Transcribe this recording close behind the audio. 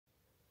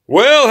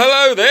Well,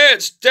 hello there,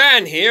 it's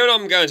Dan here, and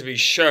I'm going to be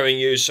showing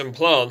you some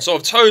plants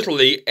of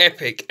totally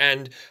epic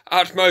and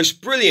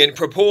utmost brilliant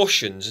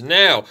proportions.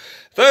 Now,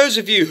 those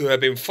of you who have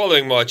been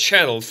following my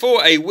channel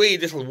for a wee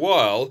little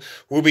while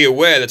will be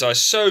aware that I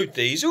sowed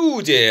these,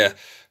 oh dear,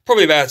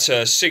 probably about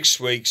 6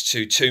 weeks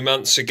to 2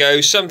 months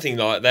ago, something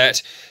like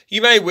that.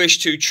 You may wish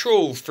to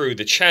trawl through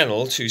the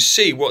channel to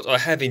see what I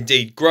have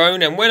indeed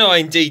grown and when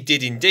I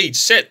did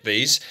set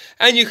these,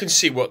 and you can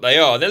see what they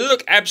are. They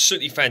look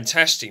absolutely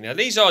fantastic. Now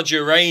these are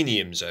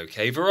geraniums,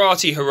 okay,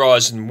 variety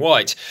Horizon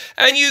White,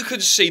 and you can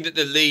see that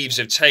the leaves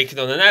have taken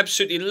on an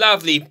absolutely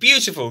lovely,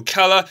 beautiful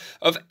colour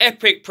of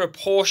epic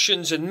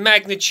proportions and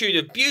magnitude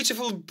of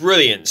beautiful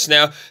brilliance.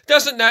 Now,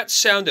 doesn't that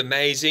sound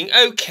amazing?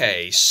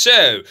 Okay,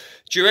 so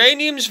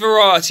geraniums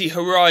variety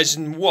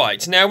Horizon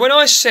White. Now when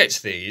I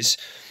set these,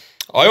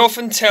 I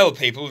often tell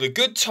people the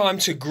good time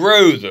to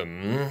grow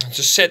them,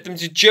 to set them,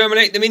 to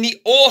germinate them in the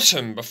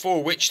autumn,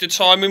 before which the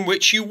time in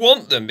which you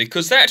want them,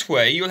 because that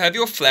way you'll have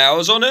your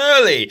flowers on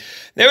early.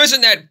 Now isn't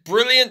that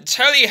brilliant?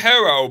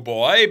 Tally-ho, old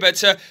boy.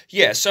 But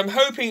yes, I'm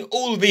hoping,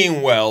 all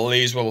being well,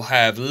 these will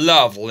have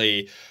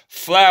lovely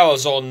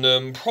flowers on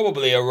them,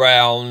 probably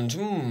around,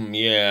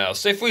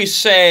 so if we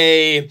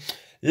say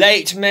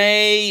late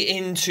May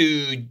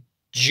into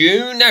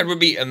June, that would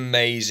be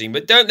amazing.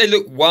 But don't they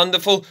look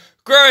wonderful?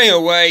 Growing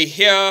away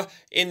here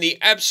in the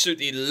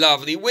absolutely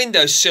lovely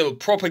windowsill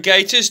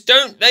propagators.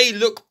 Don't they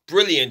look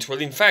brilliant? Well,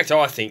 in fact,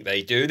 I think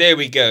they do. There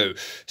we go.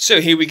 So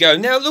here we go.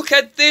 Now look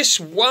at this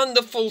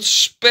wonderful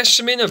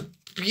specimen of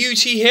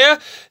beauty here.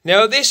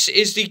 Now this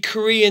is the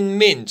Korean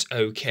mint,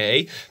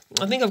 okay.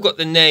 I think I've got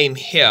the name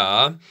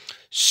here.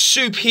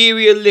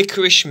 Superior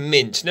Licorice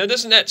Mint. Now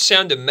doesn't that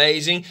sound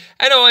amazing?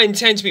 And I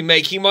intend to be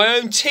making my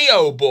own tea,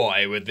 oh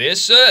boy, with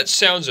this. So that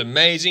sounds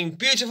amazing,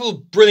 beautiful,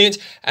 brilliant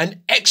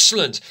and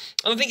excellent.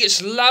 And I think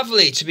it's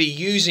lovely to be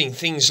using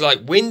things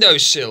like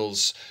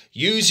windowsills,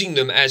 using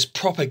them as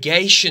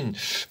propagation.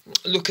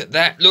 Look at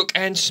that, look,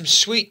 and some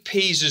sweet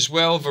peas as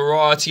well,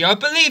 variety. I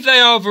believe they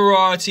are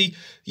variety.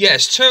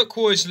 Yes,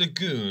 Turquoise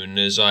Lagoon,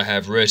 as I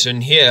have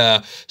written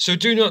here. So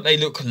do not they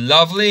look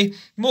lovely?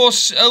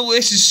 Oh,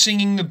 this is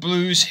Singing the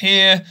Blues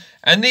here.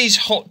 And these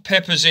hot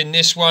peppers in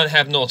this one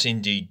have not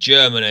indeed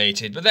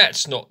germinated, but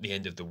that's not the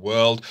end of the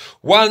world.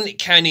 One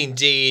can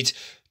indeed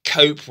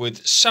cope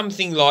with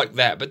something like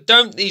that. But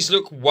don't these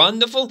look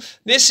wonderful?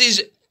 This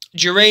is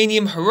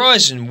Geranium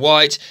Horizon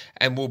White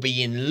and will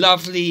be in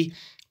lovely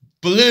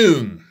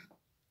bloom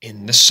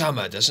in the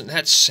summer. Doesn't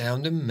that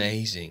sound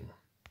amazing?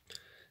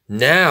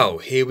 Now,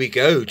 here we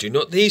go. Do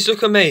not these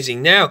look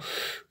amazing? Now,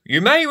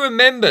 you may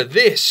remember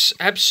this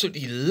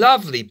absolutely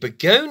lovely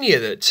begonia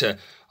that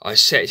I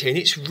set here, and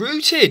it's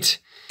rooted.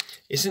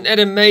 Isn't that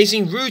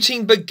amazing?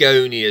 Rooting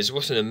begonias.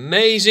 What an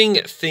amazing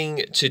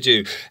thing to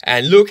do.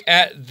 And look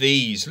at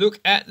these. Look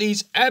at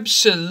these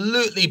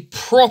absolutely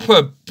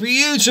proper,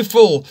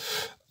 beautiful,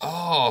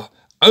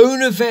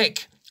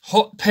 Onavec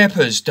hot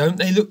peppers. Don't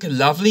they look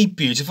lovely,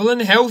 beautiful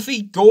and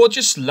healthy?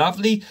 Gorgeous,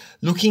 lovely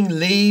looking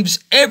leaves.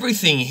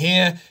 Everything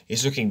here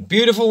is looking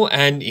beautiful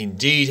and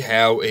indeed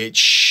how it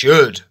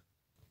should.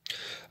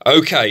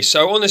 Okay,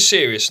 so on a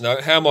serious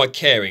note, how am I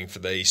caring for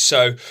these?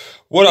 So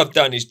what I've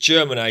done is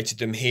germinated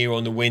them here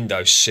on the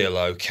windowsill,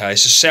 okay?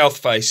 It's a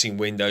south-facing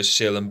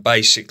windowsill, and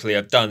basically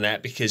I've done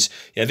that because,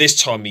 you know, this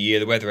time of year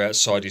the weather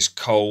outside is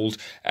cold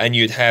and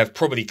you'd have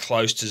probably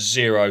close to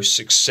zero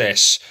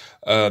success.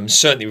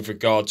 Certainly with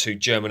regard to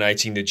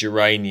germinating the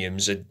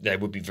geraniums, they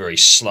would be very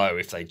slow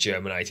if they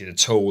germinated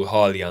at all,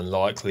 highly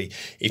unlikely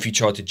if you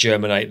tried to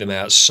germinate them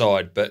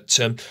outside. But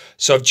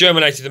so I've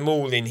germinated them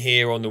all in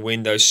here on the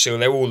windowsill.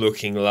 They're all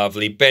looking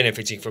lovely,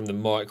 benefiting from the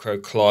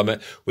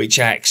microclimate, which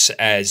acts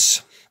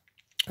as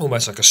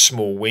almost like a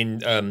small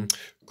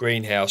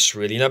greenhouse,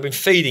 really. And I've been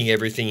feeding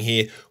everything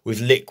here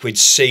with liquid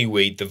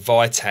seaweed, the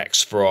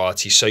Vitax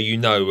variety, so you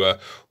know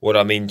what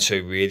I'm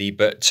into, really.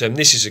 But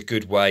this is a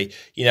good way,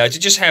 you know, to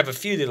just have a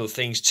few little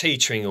things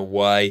teetering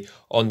away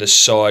on the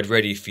side,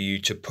 ready for you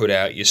to put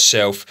out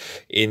yourself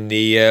in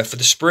the for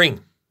the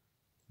spring,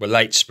 well,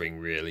 late spring,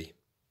 really.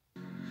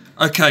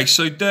 Okay,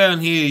 so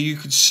down here you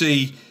can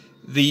see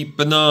the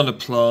banana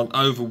plant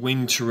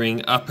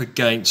overwintering up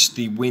against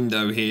the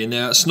window here.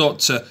 Now, it's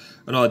not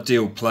an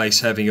ideal place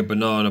having a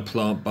banana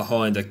plant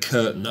behind a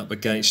curtain up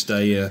against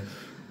a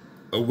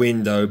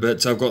window,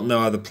 but I've got no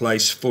other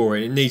place for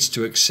it. It needs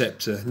to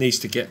needs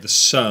to get the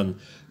sun.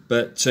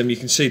 But you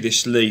can see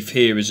this leaf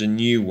here is a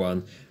new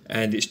one,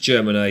 and it's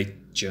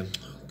germinated.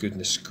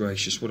 Goodness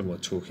gracious, what am I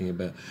talking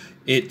about?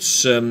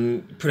 It's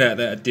put out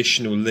that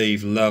additional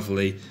leaf,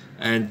 lovely.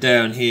 And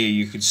down here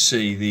you can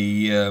see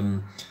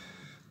the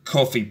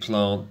coffee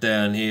plant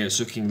down here. It's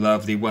looking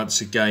lovely.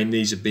 Once again,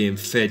 these are being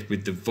fed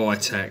with the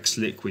Vitax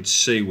liquid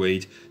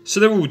seaweed, so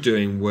they're all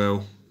doing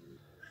well.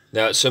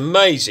 Now, it's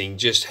amazing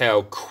just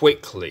how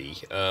quickly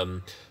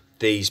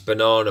these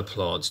banana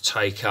plants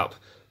take up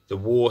the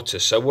water.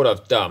 So what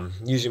I've done,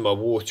 using my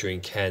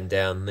watering can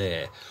down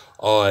there,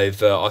 I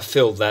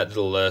filled that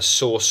little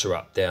saucer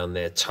up down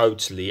there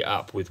totally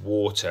up with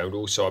water, and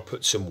also I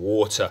put some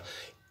water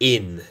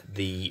in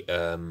the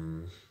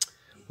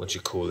what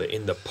you call it,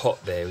 in the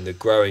pot there, in the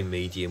growing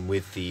medium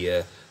with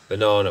the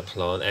banana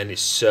plant, and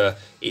it's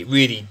it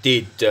really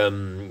did,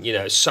 you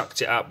know,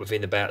 sucked it up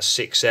within about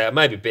 6 hours,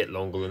 maybe a bit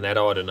longer than that,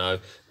 I don't know,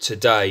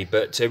 today,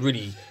 but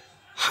really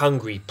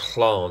hungry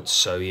plants.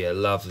 So yeah,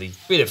 lovely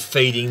bit of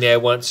feeding there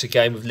once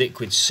again with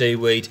liquid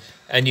seaweed,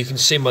 and you can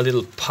see my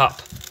little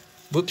pup,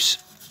 whoops,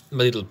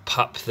 my little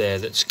pup there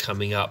that's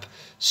coming up.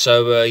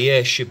 So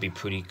yeah, should be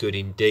pretty good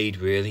indeed,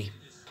 really.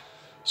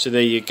 So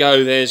there you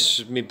go,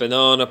 there's my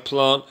banana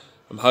plant.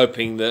 I'm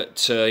hoping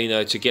that, you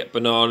know, to get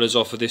bananas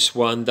off of this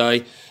one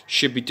day.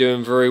 Should be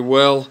doing very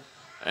well.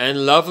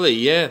 And lovely,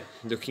 yeah,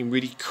 looking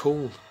really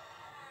cool.